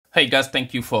Hey guys,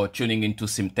 thank you for tuning into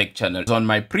CMTEQ channel. On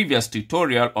my previous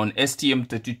tutorial on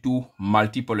STM32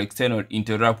 multiple external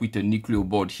interrupt with a nucleo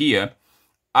board here,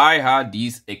 I had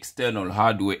this external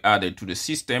hardware added to the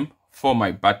system for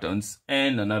my buttons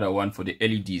and another one for the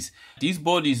LEDs. This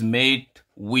board is made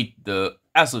with the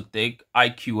Azoteq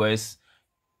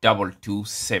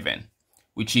IQS227,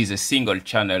 which is a single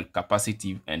channel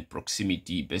capacitive and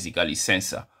proximity basically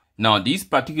sensor. Now, this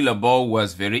particular board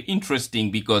was very interesting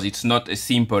because it's not a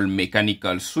simple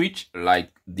mechanical switch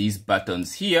like these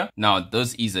buttons here. Now,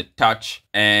 this is a touch,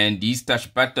 and these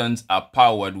touch buttons are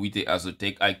powered with the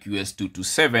Azoteq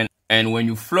IQS227. And when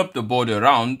you flip the board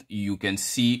around, you can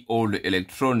see all the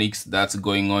electronics that's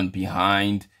going on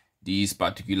behind this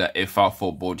particular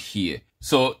FR4 board here.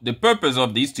 So the purpose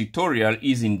of this tutorial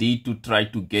is indeed to try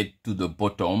to get to the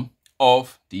bottom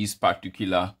of this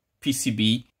particular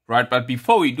PCB. Right, but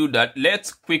before we do that,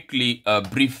 let's quickly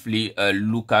briefly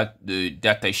look at the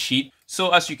data sheet.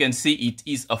 So as you can see, it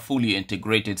is a fully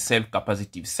integrated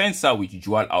self-capacitive sensor with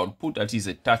dual output, that is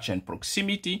a touch and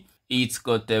proximity. It's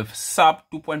got a sub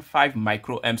 2.5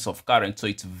 microamps of current, so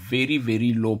it's very,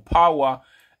 very low power,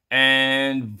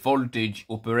 and voltage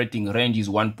operating range is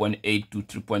 1.8 to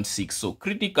 3.6, so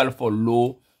critical for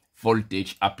low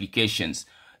voltage applications.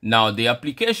 Now, the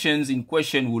applications in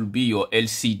question will be your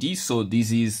LCD. So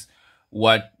this is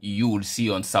what you will see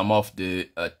on some of the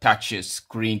touch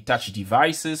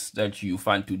devices that you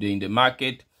find today in the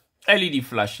market. LED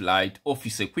flashlight,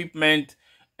 office equipment,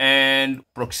 and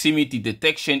proximity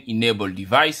detection enabled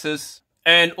devices.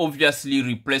 And obviously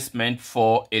replacement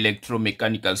for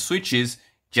electromechanical switches,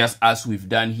 just as we've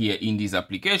done here in this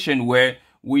application where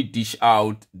we dish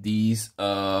out these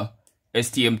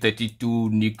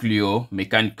STM32 nucleo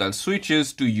mechanical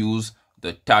switches to use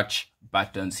the touch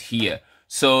buttons here.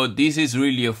 So this is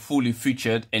really a fully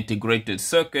featured integrated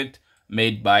circuit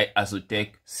made by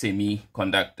Azoteq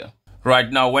Semiconductor.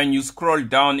 Right now, when you scroll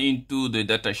down into the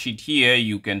datasheet here,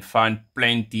 you can find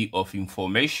plenty of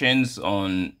information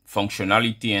on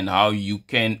functionality and how you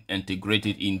can integrate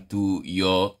it into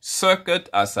your circuit,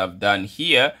 as I've done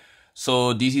here.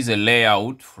 So this is a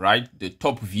layout, right? The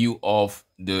top view of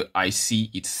the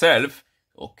IC itself.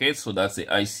 Okay, so that's the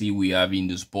IC we have in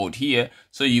this board here.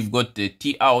 So you've got the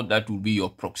T out, that will be your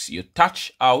proxy, your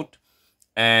touch out,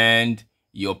 and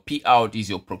your P out is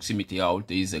your proximity out.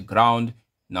 There is a ground.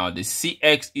 Now the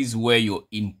CX is where your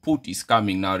input is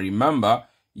coming. Now remember,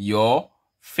 your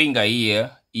finger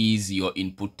here is your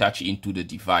input touch into the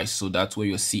device. So that's where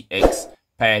your CX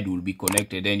pad will be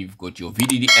connected. Then you've got your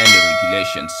VDD and the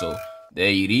regulation. So there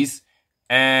it is.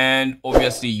 And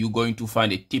obviously you're going to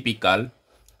find a typical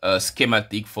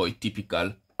schematic for a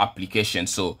typical application.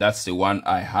 So that's the one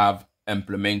I have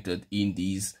implemented in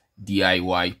this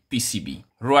DIY PCB.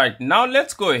 Right, now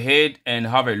let's go ahead and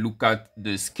have a look at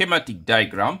the schematic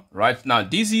diagram. Right now,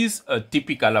 this is a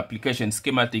typical application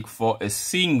schematic for a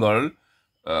single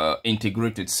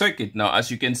integrated circuit. Now,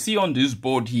 as you can see on this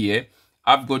board here,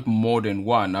 I've got more than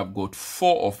one. I've got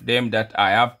 4 of them that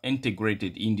I have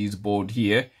integrated in this board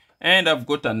here. And I've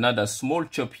got another small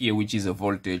chip here, which is a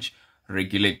voltage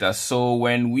regulator. So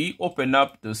when we open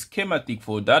up the schematic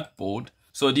for that board,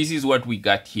 so this is what we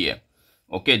got here.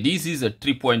 Okay, this is a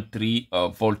 3.3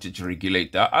 voltage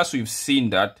regulator. As we've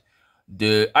seen that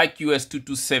the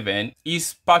IQS227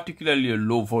 is particularly a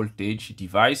low voltage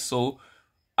device. So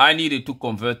I needed to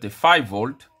convert a 5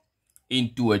 volt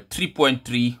into a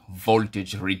 3.3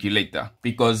 voltage regulator,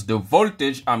 because the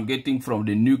voltage I'm getting from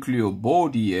the nucleo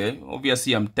board here,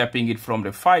 obviously I'm tapping it from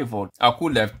the 5 volt. I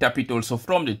could have tapped it also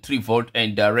from the 3 volt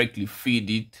and directly feed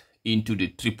it into the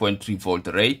 3.3 volt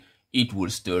array. It will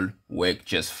still work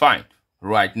just fine.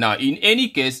 Right now, in any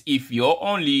case, if your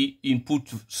only input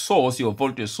source, your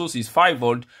voltage source is 5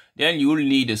 volt, then you will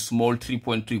need a small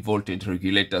 3.3 voltage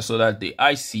regulator so that the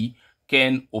IC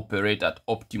can operate at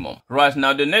optimum. Right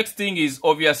now, the next thing is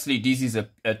obviously this is a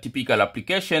typical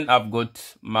application. I've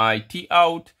got my T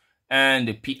out and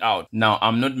the P out. Now,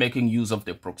 I'm not making use of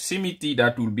the proximity.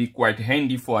 That will be quite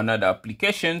handy for another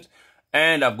application.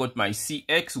 And I've got my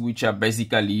CX, which are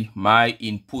basically my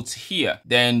inputs here.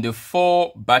 Then the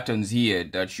 4 buttons here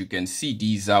that you can see,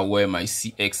 these are where my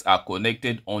CX are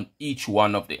connected on each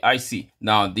one of the IC.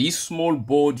 Now, this small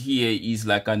board here is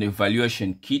like an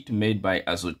evaluation kit made by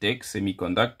Azoteq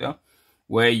Semiconductor,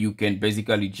 where you can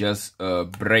basically just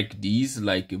break these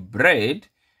like a bread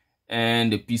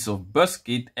and a piece of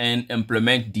biscuit and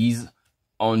implement these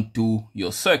onto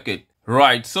your circuit.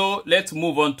 Right, so let's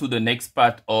move on to the next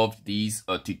part of this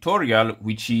tutorial,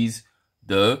 which is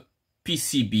the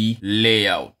PCB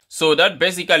layout. So that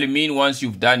basically means once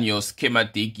you've done your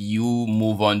schematic, you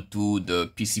move on to the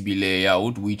PCB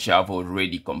layout, which I've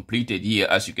already completed here.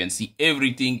 As you can see,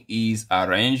 everything is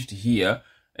arranged here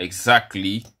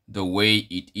exactly the way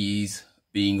it is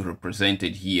being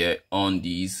represented here on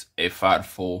this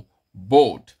FR4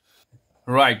 board.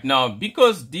 Right now,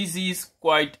 because this is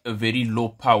quite a very low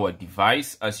power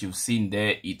device, as you've seen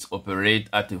there, it operates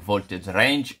at a voltage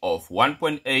range of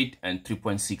 1.8 and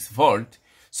 3.6 volt.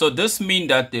 So this means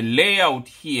that the layout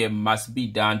here must be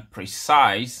done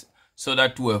precise so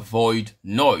that to avoid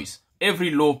noise.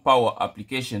 Every low power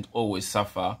application always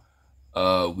suffer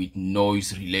with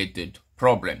noise related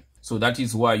problem. So that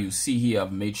is why you see here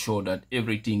I've made sure that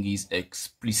everything is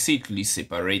explicitly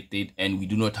separated and we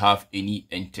do not have any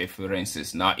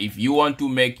interferences. Now, if you want to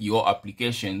make your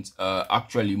applications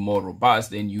actually more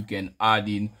robust, then you can add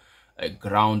in a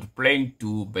ground plane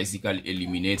to basically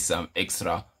eliminate some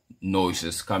extra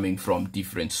noises coming from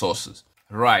different sources.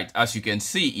 Right, as you can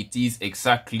see, it is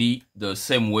exactly the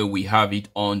same way we have it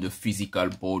on the physical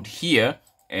board here.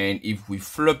 And if we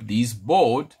flip this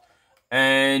board,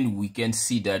 and we can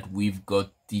see that we've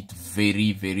got it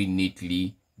very, very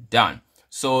neatly done.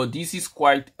 So this is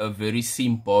quite a very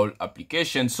simple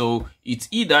application. So it's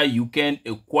either you can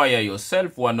acquire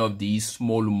yourself one of these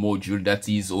small modules that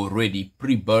is already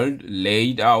pre-built,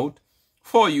 laid out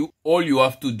for you. All you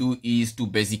have to do is to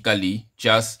basically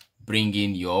just bring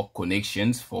in your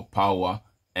connections for power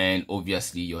and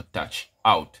obviously your touch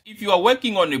out. If you are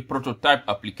working on a prototype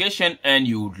application and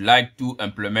you would like to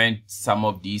implement some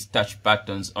of these touch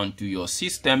buttons onto your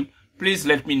system, please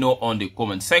let me know on the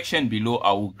comment section below.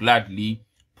 I will gladly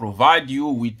provide you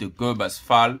with the Gerbers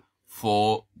file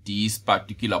for this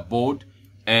particular board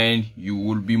and you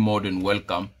will be more than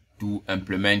welcome to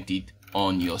implement it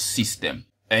on your system.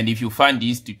 And if you find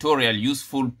this tutorial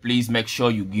useful, please make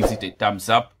sure you give it a thumbs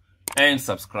up and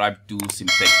subscribe to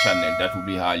CMTEQ channel. That will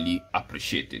be highly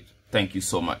appreciated. Thank you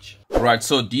so much. Right,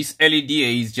 so this LED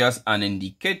is just an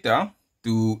indicator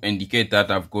to indicate that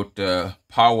I've got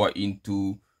power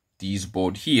into this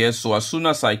board here. So as soon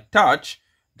as I touch,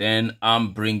 then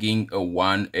I'm bringing a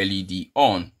one LED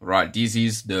on. Right, this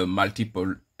is the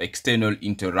multiple external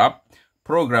interrupt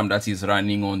program that is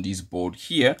running on this board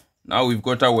here. Now we've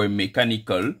got our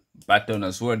mechanical button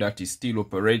as well that is still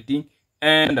operating,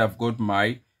 and I've got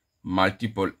my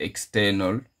multiple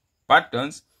external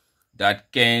buttons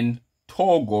that can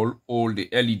toggle all the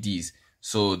LEDs.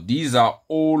 So these are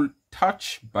all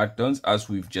touch buttons as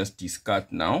we've just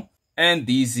discussed now, and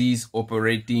this is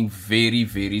operating very,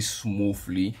 very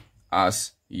smoothly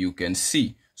as you can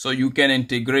see. So you can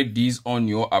integrate these on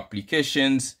your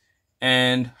applications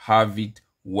and have it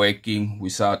working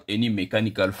without any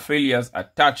mechanical failures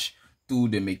attached to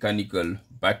the mechanical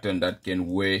button that can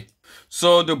wear.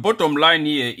 So the bottom line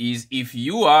here is, if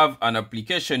you have an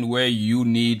application where you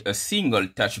need a single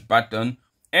touch button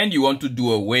and you want to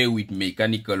do away with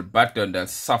mechanical button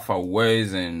that suffer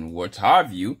wears and what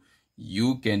have you,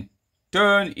 you can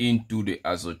turn into the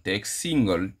Azoteq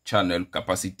single channel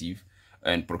capacitive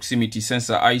and proximity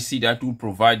sensor IC that will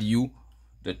provide you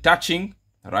the touching,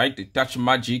 right, the touch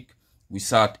magic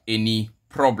without any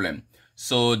problem.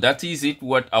 So that is it,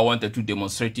 what I wanted to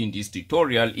demonstrate in this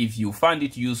tutorial. If you find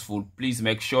it useful, please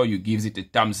make sure you give it a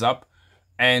thumbs up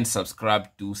and subscribe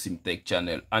to CMTEQ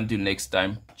channel. Until next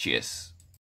time, cheers.